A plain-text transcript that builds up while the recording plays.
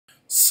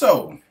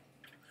So,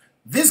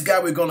 this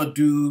guy we're gonna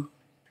do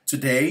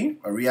today,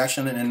 a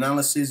reaction and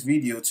analysis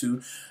video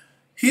to,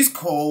 he's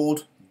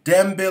called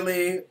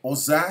DENBEREL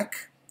OORZHAK,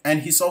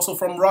 and he's also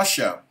from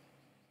Russia.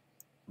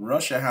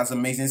 Russia has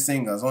amazing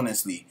singers,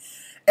 honestly.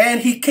 And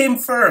he came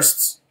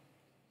first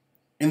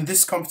in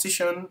this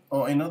competition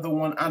or another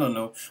one, I don't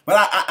know.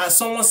 But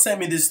someone sent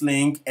me this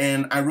link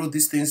and I wrote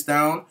these things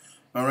down,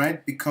 all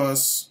right,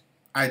 because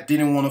I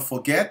didn't want to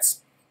forget.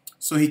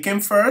 So he came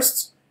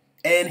first.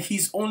 And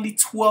he's only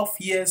 12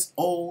 years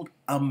old.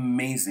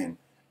 Amazing.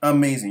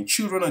 Amazing.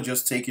 Children are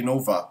just taking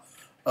over.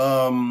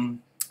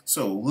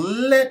 So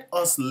let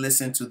us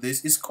listen to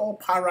this. It's called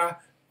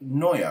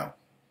Paranoia.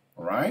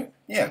 Alright?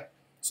 Yeah.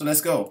 So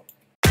let's go.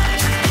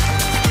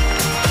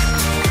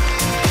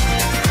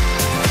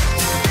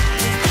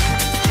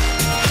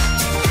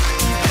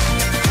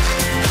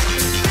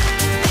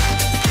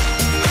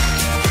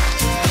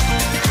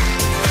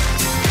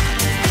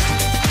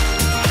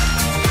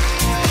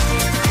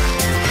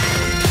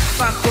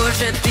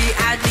 Похоже, ты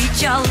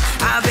отвечал,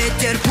 а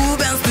ветер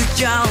бубен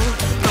стучал,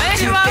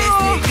 ночью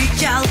песни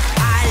кричал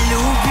о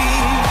любви.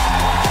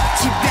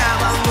 Тебя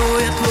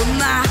волнует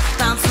луна,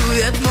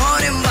 танцует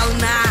морем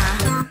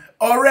волна.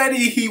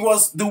 Already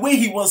the way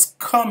he was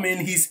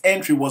coming, his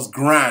entry was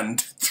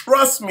grand.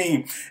 Trust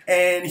me.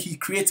 And he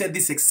created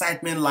this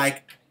excitement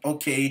like,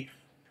 okay,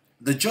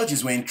 the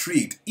judges were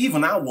intrigued.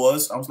 Even I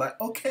was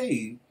like,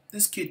 okay,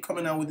 this kid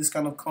coming out with this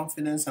kind of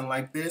confidence and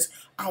like this,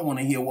 I want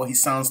to hear what he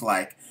sounds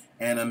like.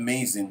 And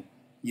amazing.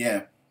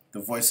 Yeah, the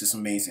voice is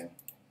amazing.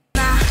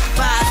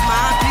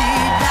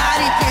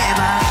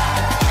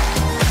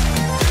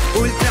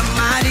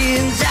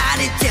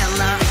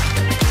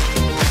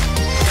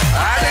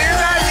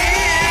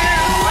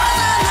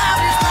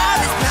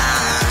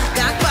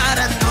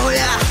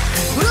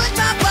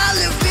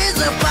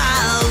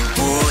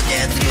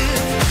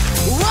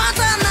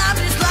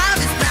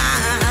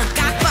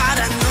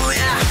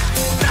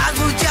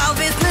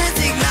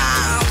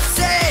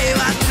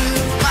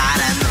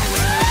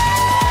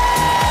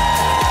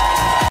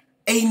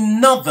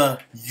 Another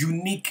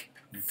unique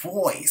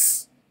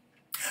voice.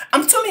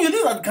 I'm telling you,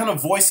 these are the kind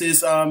of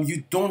voices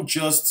you don't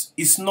just,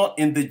 it's not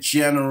in the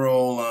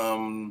general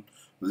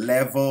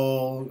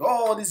level.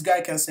 Oh, this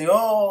guy can sing,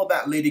 oh,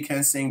 that lady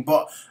can sing.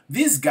 But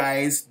these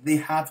guys, they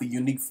have a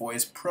unique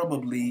voice,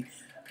 probably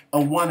a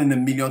 1 in a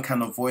million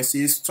kind of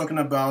voices. Talking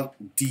about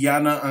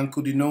Diana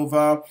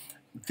Ankudinova,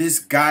 this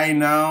guy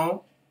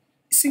now,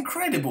 it's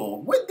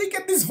incredible. Where did they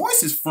get these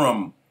voices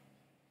from?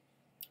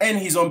 And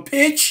he's on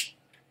pitch.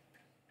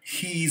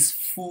 He's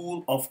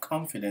full of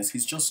confidence.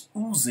 He's just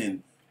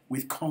oozing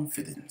with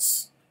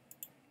confidence.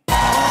 Oh,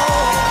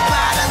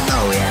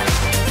 paranoia.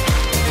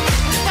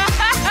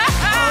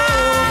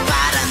 Oh,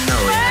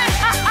 paranoia.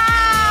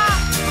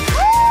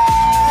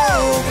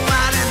 Oh,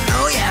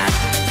 paranoia.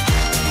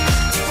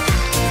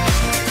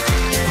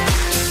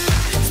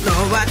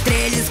 Снова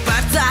трели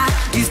скворца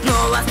и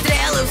снова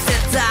стрелы в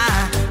сердца.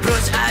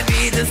 Прочь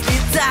обиды с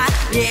лица,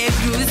 не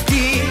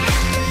грусти.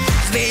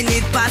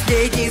 Звенит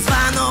последний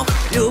звонок.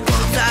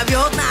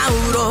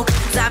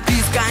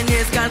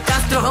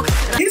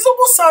 He's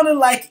almost sounding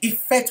like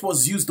effect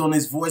was used on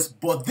his voice,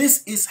 but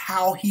this is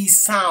how he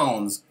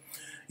sounds.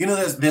 You know,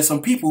 there's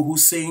some people who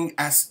sing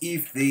as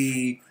if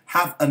they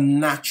have a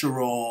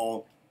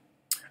natural,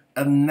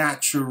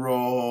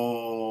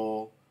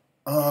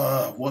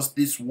 what's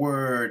this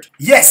word?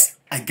 Yes,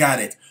 I got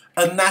it.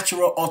 A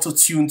natural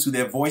auto-tune to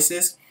their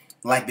voices,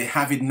 like they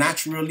have it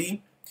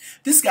naturally.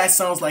 This guy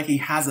sounds like he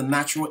has a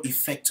natural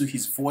effect to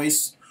his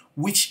voice,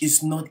 which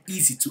is not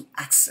easy to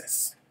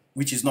access,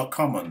 which is not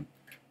common.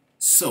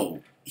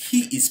 So,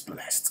 he is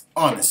blessed.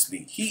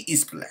 Honestly, he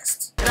is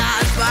blessed.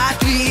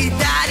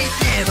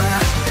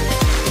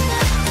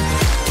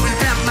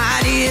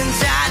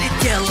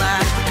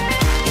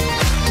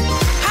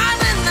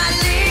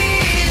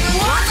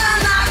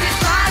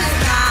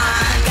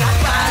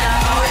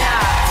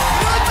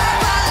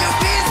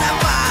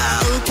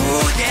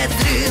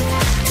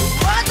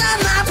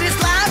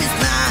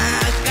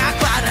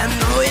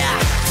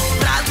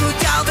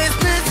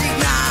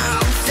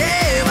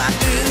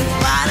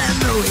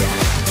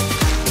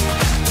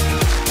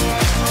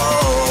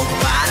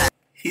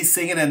 He's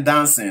singing and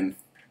dancing.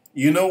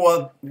 You know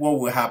what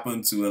will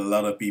happen to a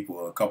lot of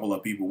people, a couple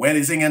of people, when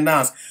they sing and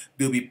dance,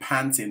 they'll be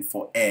panting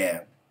for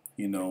air,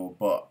 you know,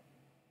 but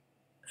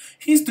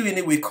he's doing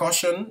it with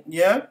caution,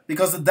 yeah,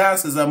 because the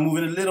dancers are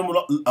moving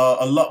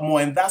a lot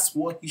more, and that's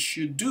what he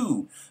should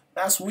do.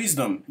 That's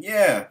wisdom.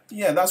 Yeah,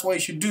 that's what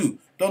he should do.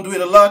 Don't do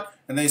it a lot,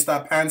 and then you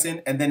start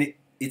panting, and then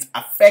it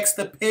affects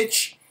the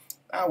pitch.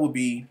 That will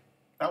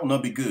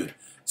not be good.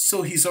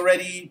 So he's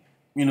already,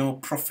 you know,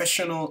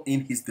 professional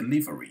in his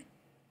delivery.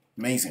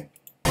 Amazing.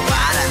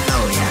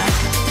 Paranoia.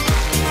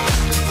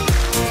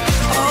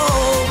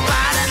 Oh,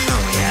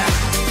 paranoia.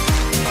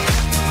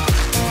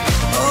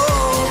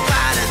 Oh,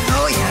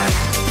 paranoia.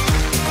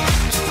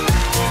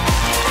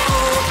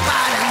 Oh,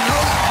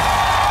 paranoia.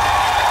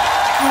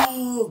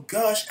 Oh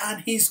gosh,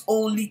 and he's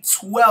only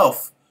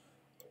 12.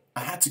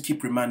 I had to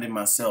keep reminding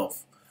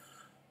myself.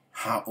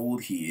 how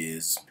old he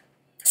is.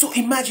 So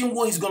imagine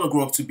what he's gonna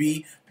grow up to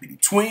be. Maybe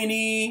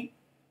 20,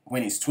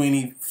 when he's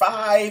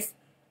 25.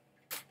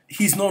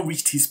 He's not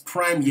reached his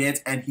prime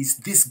yet, and he's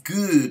this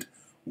good.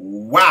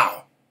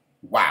 Wow.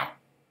 Wow.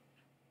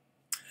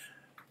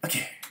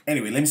 Okay,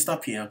 anyway, let me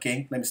stop here,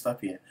 okay? Let me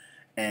stop here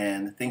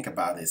and think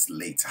about this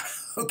later,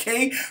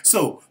 okay?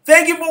 So,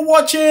 thank you for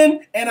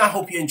watching, and I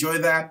hope you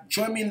enjoyed that.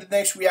 Join me in the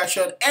next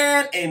reaction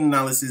and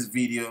analysis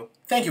video.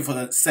 Thank you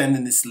for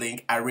sending this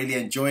link. I really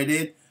enjoyed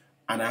it,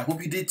 and I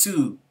hope you did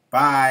too.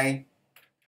 Bye.